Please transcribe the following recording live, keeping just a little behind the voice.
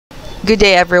Good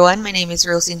day everyone, my name is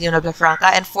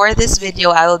Noblefranca, and for this video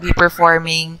I will be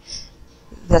performing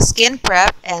the skin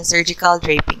prep and surgical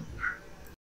draping.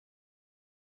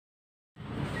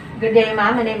 Good day,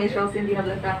 ma'am. My name is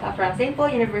Noblefranca from St. Paul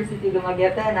University,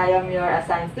 Dumaguete, and I am your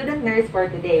assigned student nurse for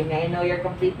today. May I know your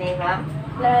complete name, ma'am?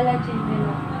 Lala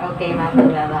Chivino. Okay, ma'am.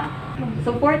 Lala.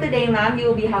 So for today, ma'am, you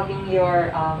will be having your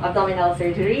abdominal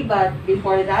surgery, but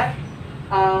before that,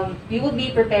 you will be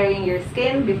preparing your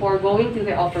skin before going to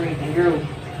the operating room.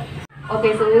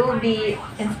 Okay, so we will be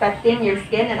inspecting your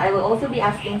skin, and I will also be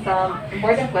asking some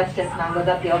important questions, ma'am. Will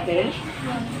that be okay?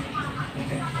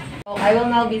 So I will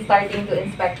now be starting to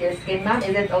inspect your skin, ma'am.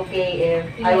 Is it okay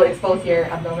if I will expose your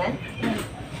abdomen?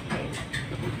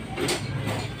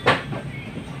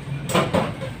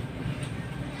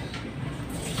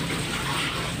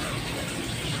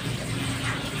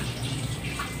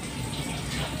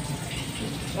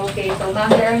 Okay, so ma'am,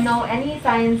 there are no any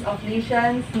signs of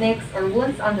lesions, nicks, or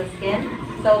wounds on the skin.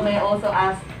 So may I also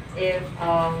ask if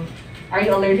are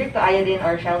you allergic to iodine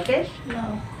or shellfish?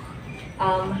 No.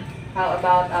 How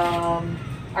about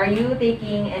are you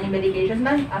taking any medications,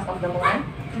 ma'am, as of the moment?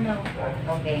 No.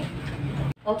 Okay.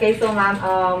 Okay, so ma'am,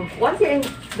 once you're in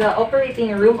the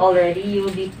operating room already, you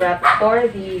will be prepped for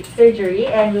the surgery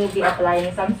and we'll be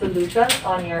applying some solutions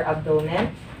on your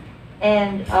abdomen.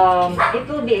 And it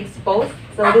will be exposed.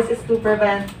 So this is to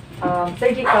prevent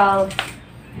surgical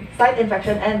site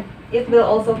infection, and it will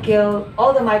also kill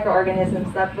all the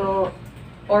microorganisms that will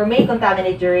or may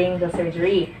contaminate during the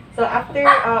surgery. So after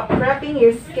prepping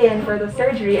your skin for the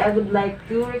surgery, I would like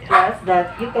to request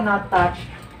that you cannot touch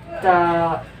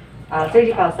the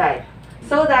surgical site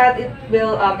so that it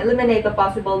will eliminate the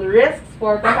possible risks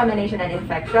for contamination and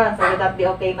infection. So would that be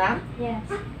okay, ma'am? Yes.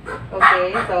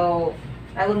 Okay, so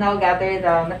I will now gather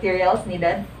the materials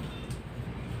needed.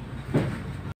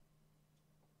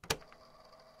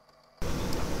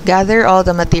 Gather all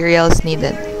the materials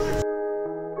needed.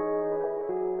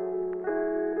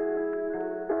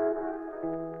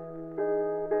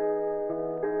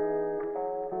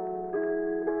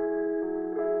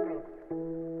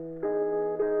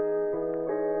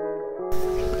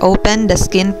 Open the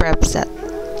skin prep set.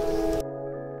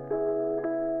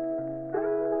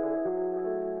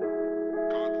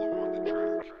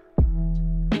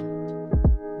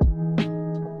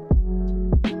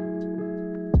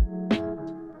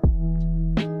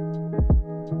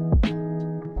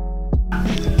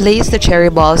 Place the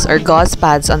cherry balls or gauze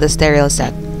pads on the sterile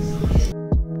set.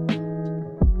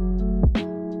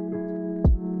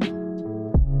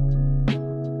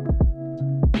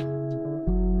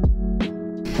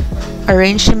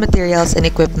 Arrange the materials and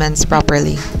equipments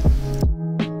properly.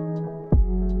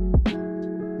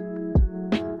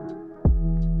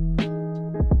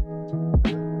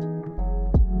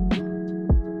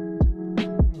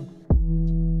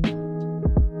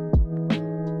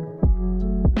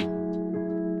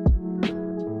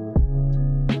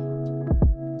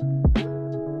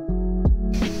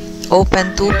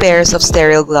 Open 2 pairs of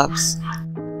sterile gloves.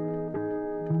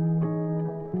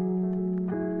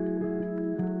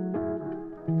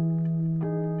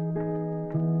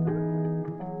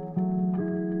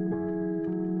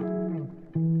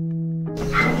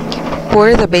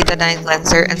 Pour the betadine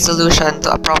cleanser and solution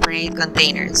to appropriate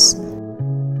containers.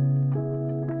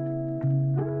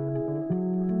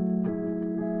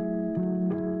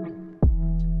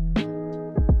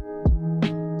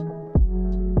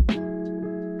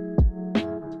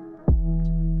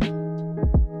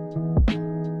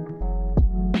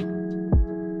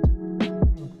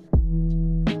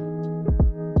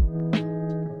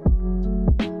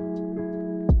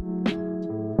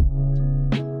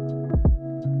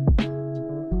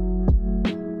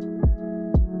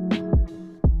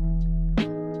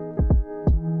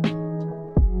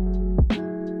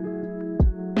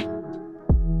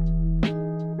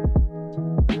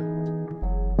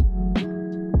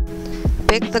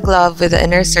 Pick the glove with the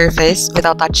inner surface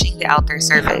without touching the outer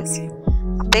surface.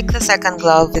 Pick the second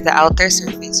glove with the outer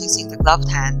surface using the gloved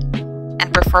hand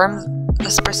and perform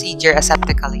this procedure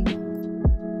aseptically.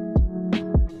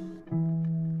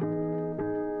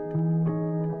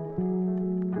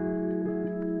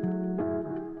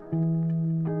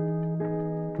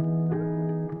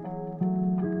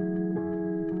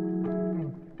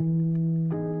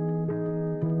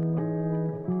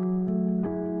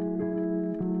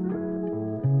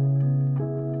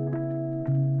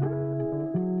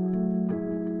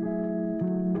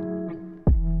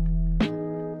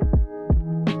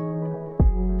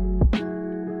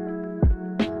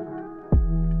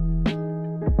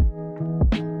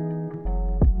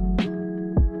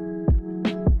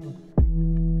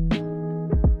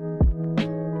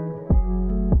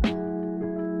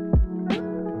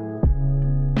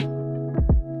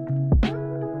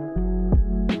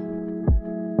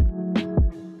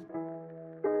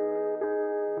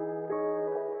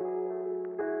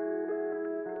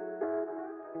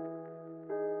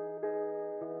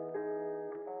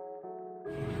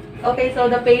 Okay, so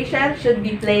the patient should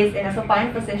be placed in a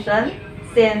supine position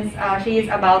since she is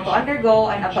about to undergo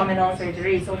an abdominal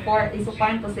surgery. So for a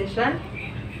supine position,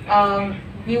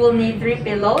 you will need 3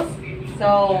 pillows.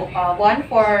 So one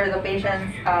for the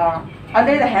patient's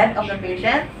under the head of the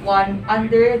patient, one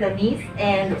under the knees,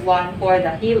 and one for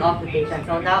the heel of the patient.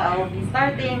 So now I will be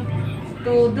starting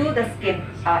to do the skin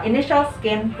initial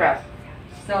skin prep.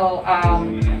 So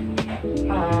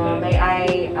may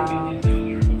I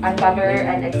uncover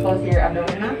and expose your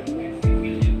abdomen?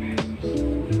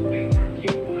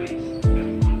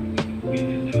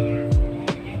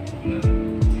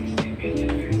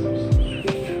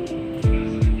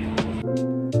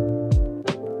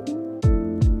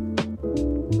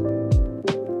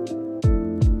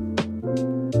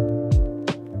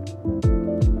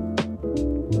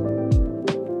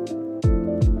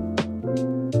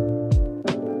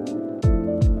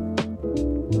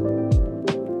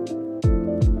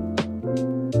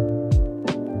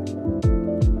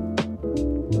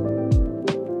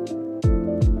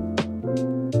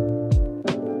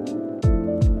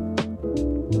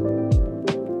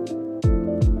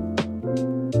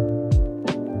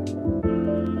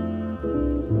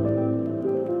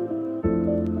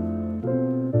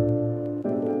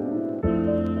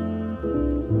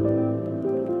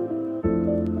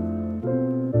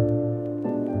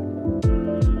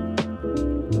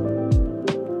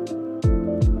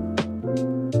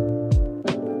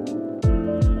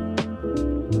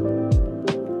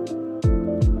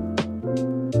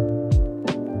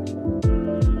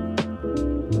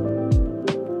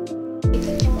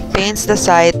 Paints the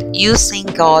site using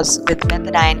gauze with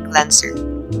betadine cleanser.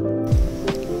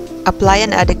 Apply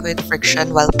an adequate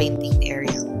friction while painting the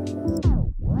area.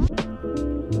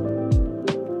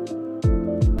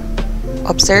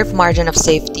 Observe margin of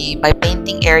safety by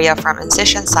painting area from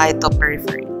incision site to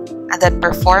periphery, and then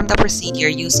perform the procedure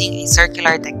using a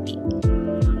circular technique.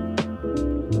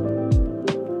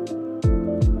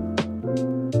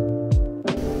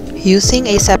 Using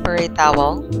a separate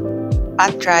towel,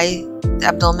 pat dry the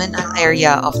abdominal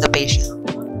area of the patient.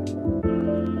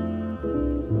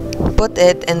 Put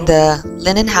it in the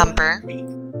linen hamper.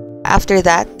 After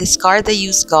that, discard the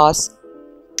used gauze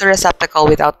to receptacle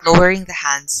without lowering the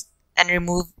hands and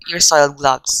remove your soiled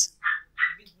gloves.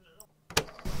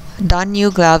 Don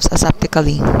new gloves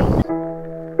aseptically.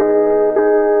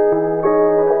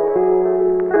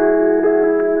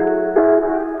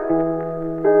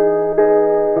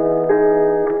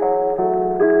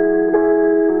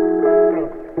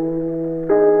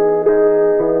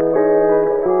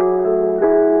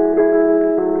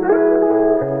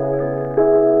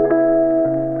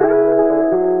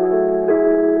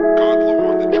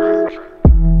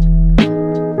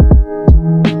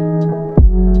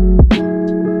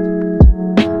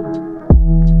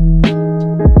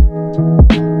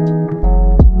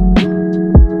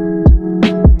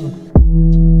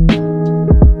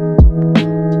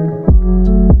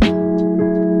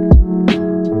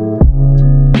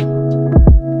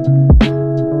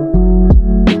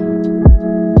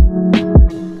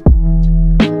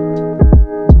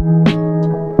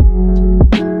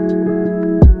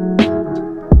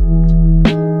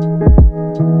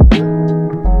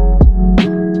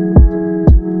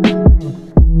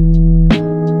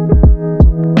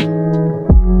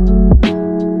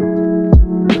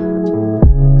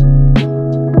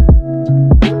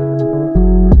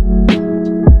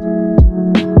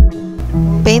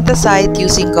 Paint the site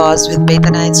using gauze with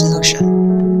betadine solution.